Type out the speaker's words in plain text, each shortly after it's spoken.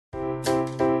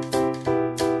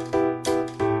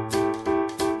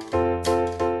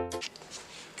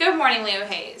morning, Leo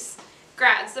Hayes.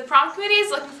 Grads, the prom committee is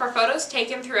looking for photos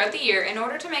taken throughout the year in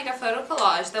order to make a photo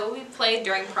collage that will be played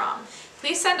during prom.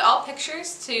 Please send all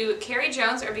pictures to Carrie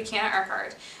Jones or Buchanan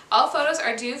Urquhart. All photos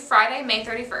are due Friday, May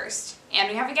 31st. And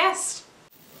we have a guest.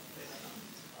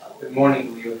 Good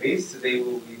morning, Leo Hayes. Today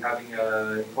we'll be having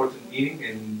an important meeting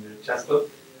in the chess club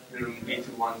in room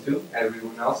B212.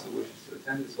 Everyone else who wishes to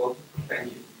attend is welcome.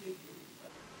 Thank you.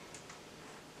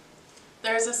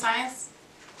 There's a science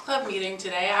club meeting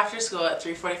today after school at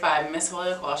 3:45 in Miss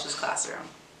Holyoke Walsh's classroom.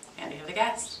 And we have a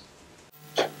guest.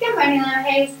 Good morning, Leo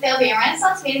Hayes. There will be a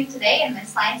Renaissance meeting today in Miss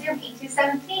Science Room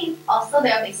 8217. Also,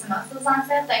 there will be samosas on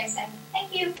sale Thursday.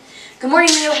 Thank you. Good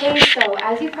morning, Leo Hayes. So,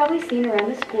 as you've probably seen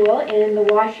around the school, in the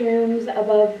washrooms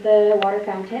above the water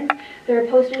fountains, there are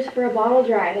posters for a bottle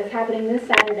drive that's happening this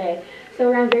Saturday. So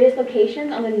around various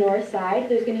locations on the north side,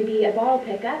 there's going to be a bottle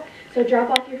pickup. So drop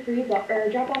off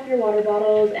your water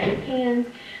bottles and cans,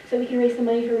 so we can raise some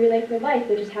money for Relay for Life,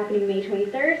 which is happening May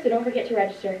 23rd. So don't forget to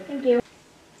register. Thank you.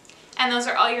 And those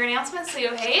are all your announcements,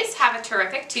 Leo Hayes. Have a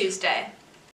terrific Tuesday.